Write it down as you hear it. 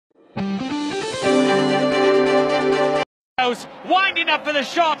Winding up for the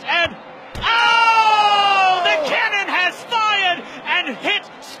shot, and oh! The cannon has fired and hit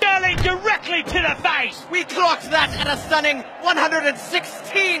Sterling directly to the face. We clocked that at a stunning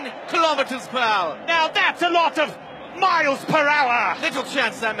 116 kilometers per hour. Now that's a lot of miles per hour. Little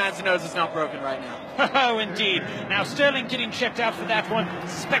chance that man's nose is not broken right now. Oh, indeed. Now Sterling getting checked out for that one.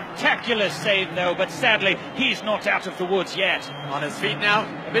 Spectacular save, though, but sadly, he's not out of the woods yet. On his feet now,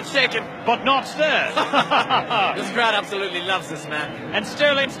 a bit shaken. But not stirred. This crowd absolutely loves this man. And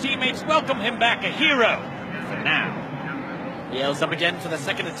Sterling's teammates welcome him back, a hero, for now. Yale's up again for the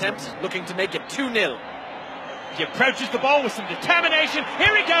second attempt, looking to make it 2-0. He approaches the ball with some determination.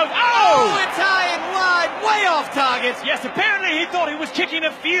 Here he goes. Oh, it's high and wide, way off target. Yes, apparently he thought he was kicking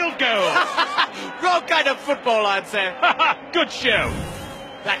a field goal. Wrong kind of football, I'd say. Good show.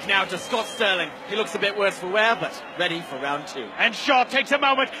 Back now to Scott Sterling. He looks a bit worse for wear, but ready for round 2. And Shaw takes a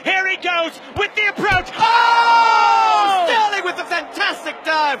moment. Here he goes with the approach. Oh! Sterling with a fantastic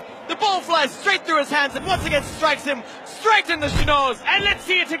dive. The ball flies straight through his hands and once again strikes him straight in the schnoz. And let's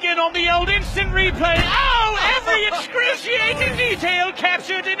see it again on the old instant replay. Oh, every excruciating detail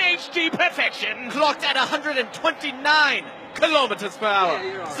captured in HD perfection. Clocked at 129 kilometers per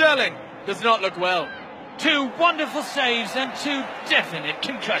hour. Sterling does not look well. 2 wonderful saves and 2 definite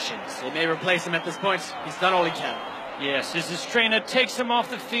concussions. They may replace him at this point. He's done all he can. Yes, as his trainer takes him off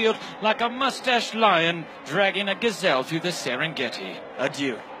the field like a mustached lion dragging a gazelle through the Serengeti.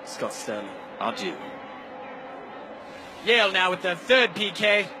 Adieu, Scott Sterling. Adieu. Yale now with their third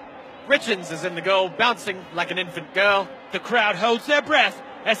PK. Richards is in the goal, bouncing like an infant girl. The crowd holds their breath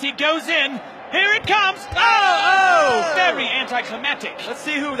as he goes in. Here it comes! Oh! Very anticlimactic. Let's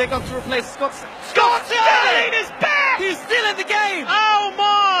see who they're going to replace Scott Sterling is back! He's still in the game! Oh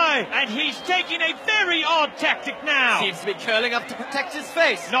my! And he's taking a very odd tactic now. Seems to be curling up to protect his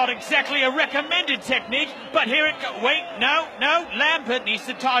face. Not exactly a recommended technique, but here it goes. Wait, no, Lampert needs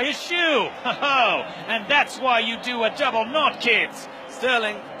to tie his shoe. Ho-ho! And that's why you do a double knot, kids.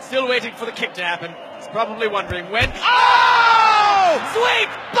 Sterling still waiting for the kick to happen. He's probably wondering when. Oh! Sweet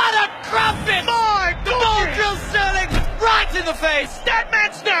butter crumpet! The ball drills Sterling right in the face. That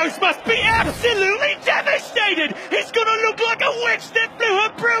man's nose must be absolutely devastated. He's gonna look like a witch that flew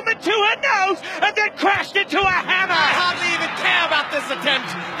her broom into her nose and then crashed into a hammer. I hardly even care about this attempt.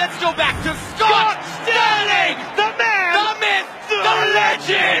 Let's go back to Scott Sterling! The man! The myth! The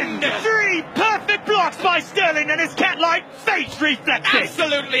legend! 3 perfect blocks by Sterling and his cat-like face reflexes.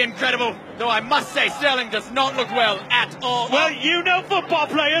 Absolutely incredible. Though I must say, Sterling does not look well at all. Well, you know football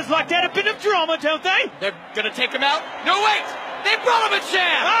players like to add a bit of drama, don't they? They're going to take him out? No, wait! They brought him a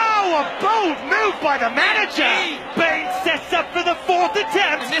chair! Oh, a bold move by the manager! Bain sets up for the 4th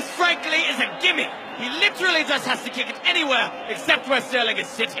attempt. And this, frankly, is a gimme. He literally just has to kick it anywhere except where Sterling is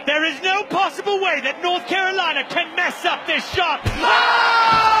sitting. There is no possible way that North Carolina can mess up this shot.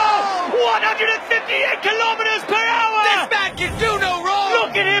 Oh! 158 kilometers per hour! This man can do no wrong!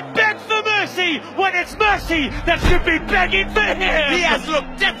 Look at him beg for mercy when it's mercy that should be begging for him! He has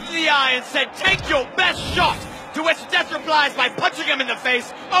looked death in the eye and said, "Take your best shot!" To which Death replies by punching him in the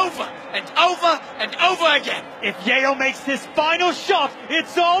face over and over and over again. If Yale makes this final shot,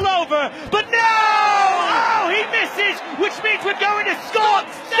 it's all over. But no! Oh, he misses, which means we're going to Scott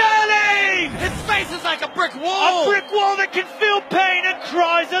Sterling! His face is like a brick wall. A brick wall that can feel pain and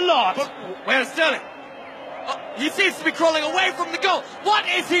cries a lot. But where's Sterling? Oh, he seems to be crawling away from the goal. What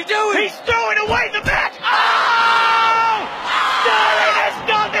is he doing? He's throwing away the bat. Oh! Sterling has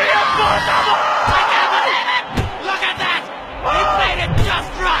done the impossible! I can't believe it! Look at that! He played it just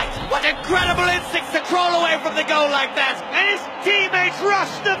right! What incredible instincts to crawl away from the goal like that! And his teammates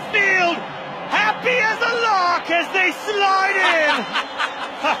rush the field, happy as a lark as they slide in!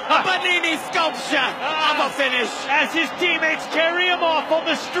 A Bernini sculpture of a finish! As his teammates carry him off on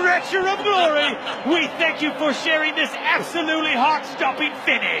the stretcher of glory, we thank you for sharing this absolutely heart-stopping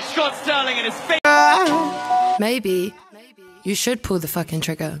finish! Scott Sterling in his face! Maybe you should pull the fucking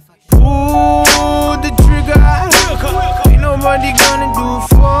trigger. Ooh.